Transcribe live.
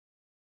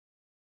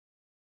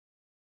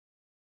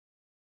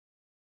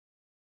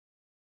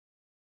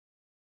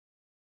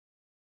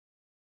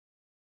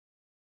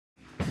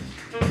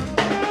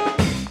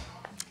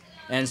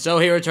And so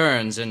he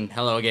returns, and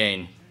hello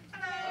again.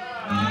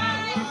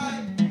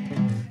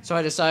 So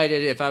I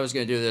decided if I was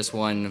going to do this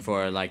one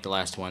for like the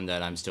last one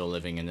that I'm still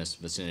living in this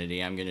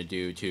vicinity, I'm going to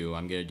do two.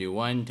 I'm going to do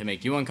one to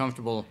make you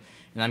uncomfortable,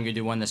 and I'm going to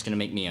do one that's going to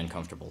make me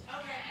uncomfortable.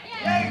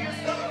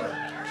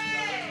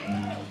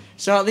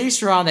 So at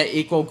least we're on that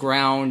equal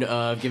ground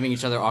of giving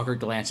each other awkward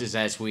glances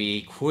as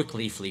we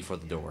quickly flee for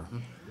the door.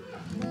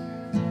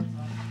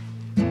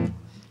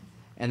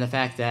 And the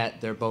fact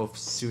that they're both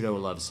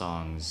pseudo-love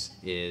songs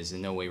is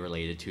in no way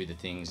related to the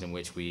things in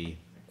which we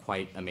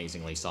quite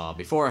amazingly saw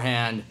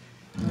beforehand.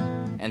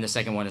 And the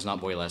second one is not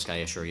boylesque, I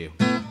assure you.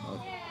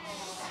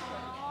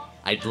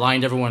 I'd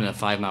blind everyone in a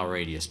 5-mile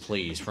radius.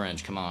 Please,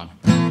 French, come on.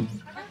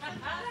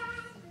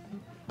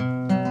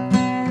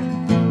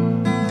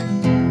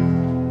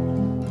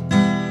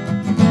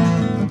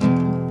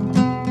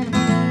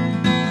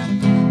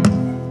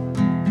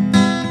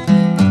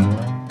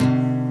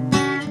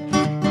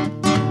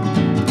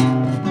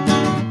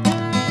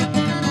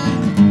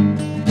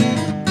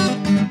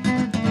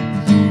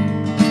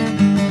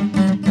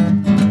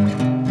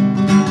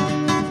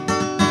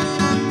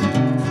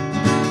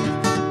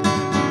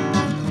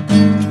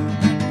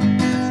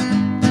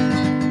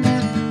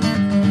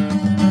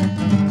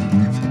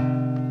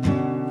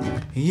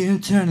 You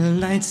turn the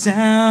lights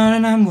out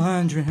and I'm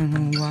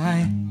wondering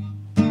why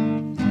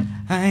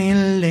I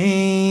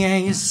lay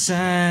at your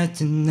side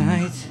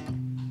tonight.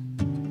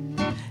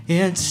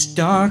 It's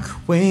dark,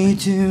 way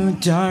too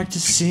dark to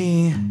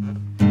see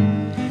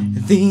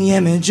the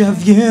image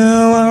of you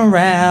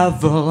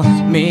unravel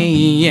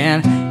me.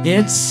 And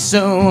it's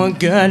so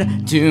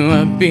good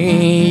to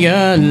be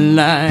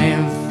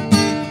alive,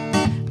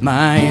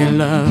 my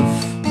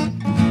love,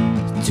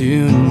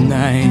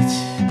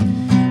 tonight.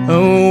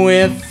 Oh,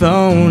 if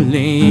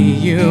only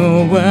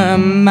you were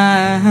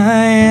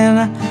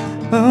mine.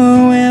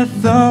 Oh,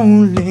 if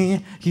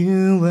only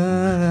you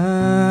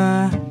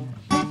were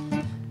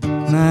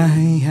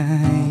mine.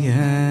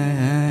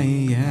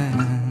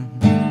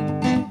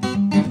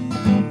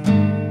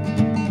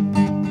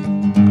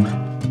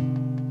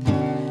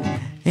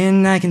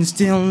 And I can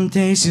still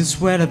taste your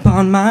sweat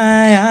upon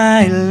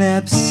my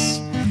lips,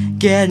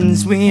 getting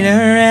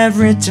sweeter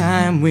every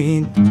time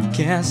we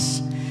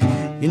kiss.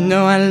 You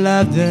know I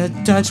love to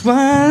touch what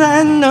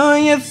I know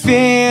you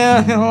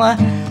feel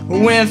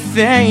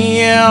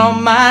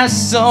within my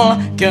soul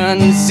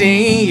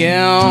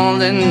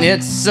concealed. And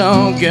it's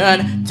so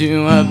good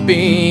to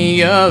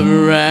be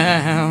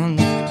around,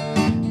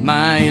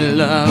 my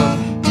love.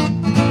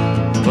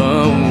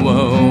 Whoa,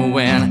 whoa,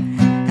 and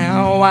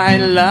how I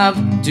love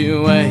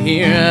to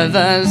hear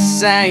the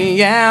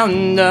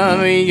sound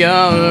of your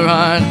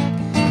heart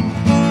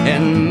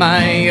and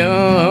my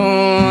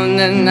own.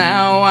 And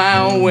now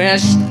I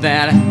wish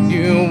that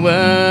you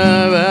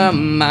were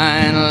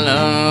mine,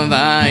 love.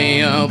 I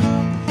hope,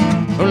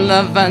 oh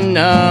love, I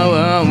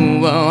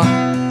know,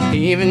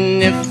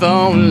 even if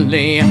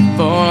only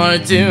for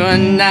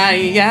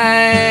tonight,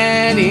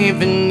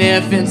 even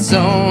if it's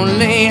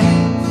only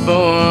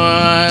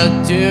for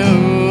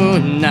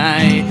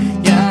tonight.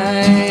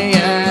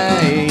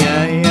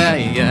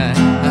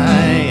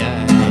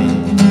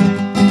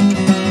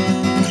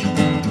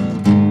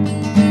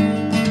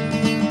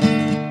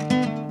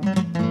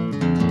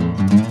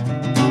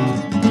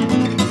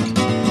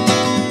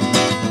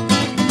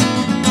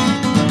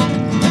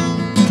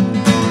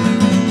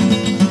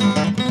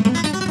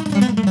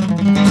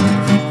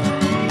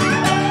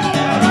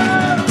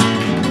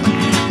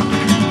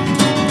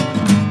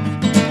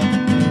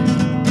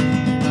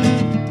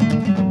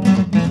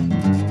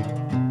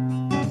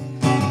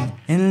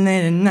 And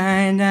late at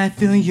night I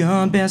feel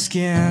your bare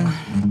skin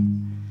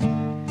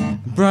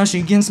brush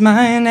against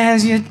mine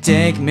as you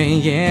take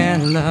me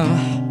in, love.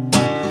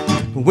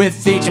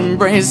 With each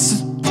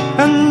embrace,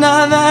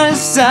 another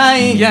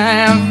sigh.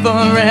 I'm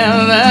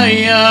forever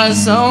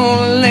yours,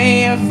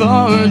 only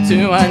for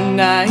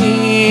tonight.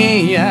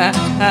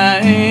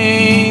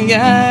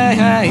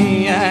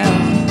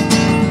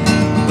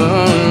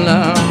 Oh,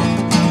 love,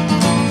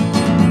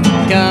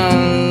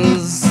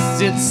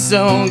 'cause it's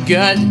so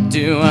good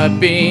to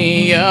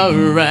be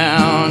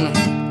around,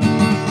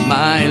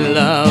 my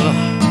love.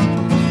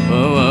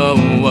 Oh, oh,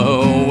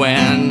 oh,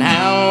 and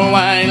how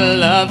I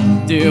love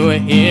to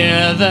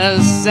hear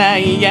the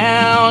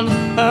sound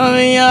of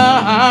your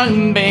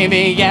heart,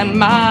 baby, and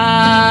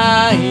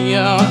my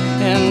own.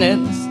 And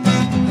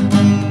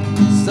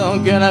it's so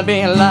good to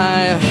be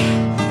alive,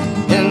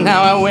 and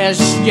how I wish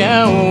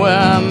you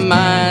were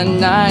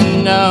mine. I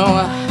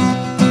know,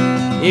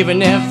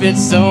 even if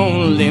it's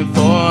only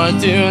for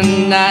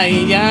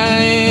tonight,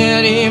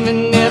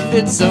 even if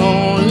it's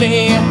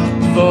only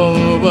for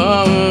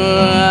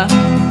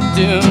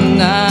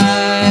tonight.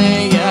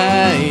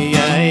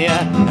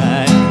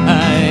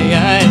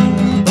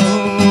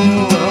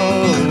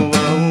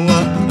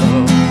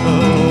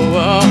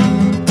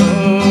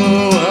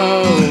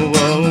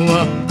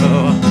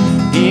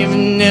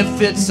 Even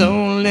if it's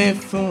only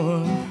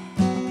for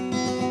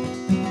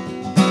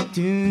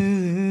tonight.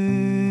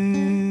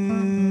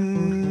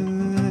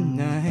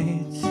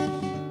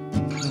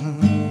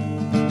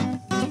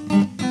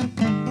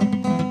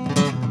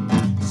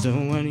 So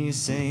what do you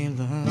say,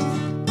 love?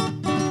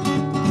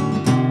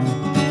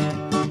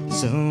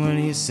 So what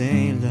do you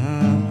say,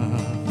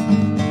 love?